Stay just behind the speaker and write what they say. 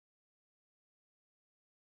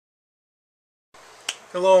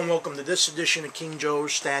Hello and welcome to this edition of King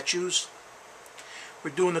Joe's Statues.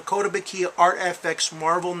 We're doing the Kotobukiya ArtFx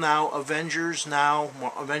Marvel Now, Avengers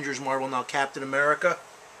Marvel Now, Captain America.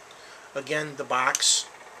 Again, the box,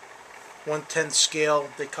 1/10 scale.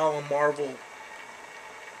 They call them Marvel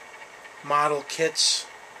model kits.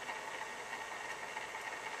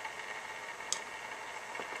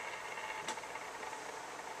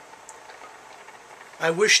 I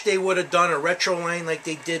wish they would have done a retro line like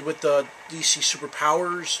they did with the DC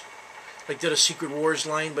Superpowers, like did a Secret Wars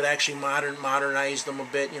line, but actually modernized them a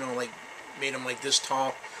bit. You know, like made them like this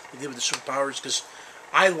tall. They did with the Superpowers, because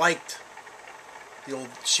I liked the old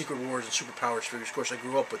Secret Wars and Superpowers figures. Of course, I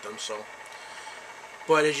grew up with them. So,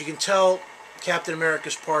 but as you can tell, Captain America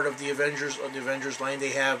is part of the Avengers line. They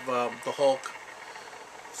have the Hulk,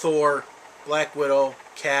 Thor, Black Widow,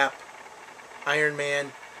 Cap, Iron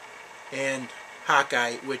Man, and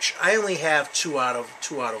Hawkeye, which I only have two out of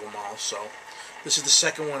them all. So this is the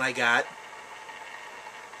second one I got.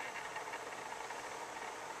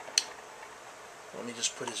 Let me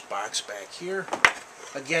just put his box back here.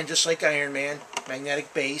 Again, just like Iron Man,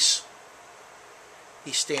 magnetic base.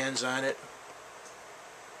 He stands on it.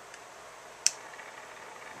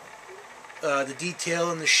 The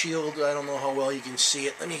detail in the shield, I don't know how well you can see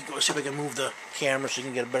it. Let me go see if I can move the camera so you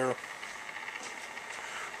can get a better...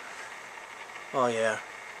 Oh yeah.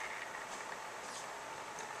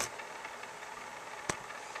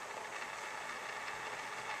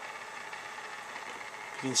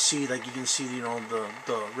 You can see, you know,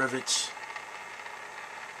 the rivets.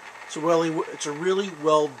 It's a really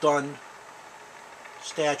well done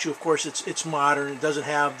statue. Of course, it's modern. It doesn't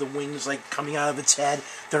have the wings like coming out of its head.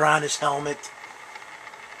 They're on his helmet.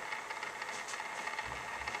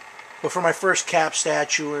 But for my first Cap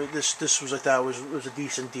statue, this was, I thought, was a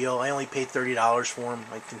decent deal. I only paid $30 for him.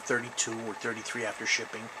 I think 32 or 33 after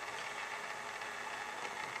shipping.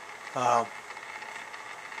 They're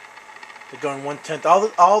going 1/10.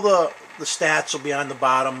 All the stats will be on the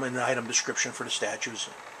bottom in the item description for the statues.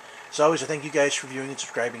 As always, I thank you guys for viewing and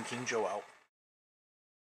subscribing. King Joe out.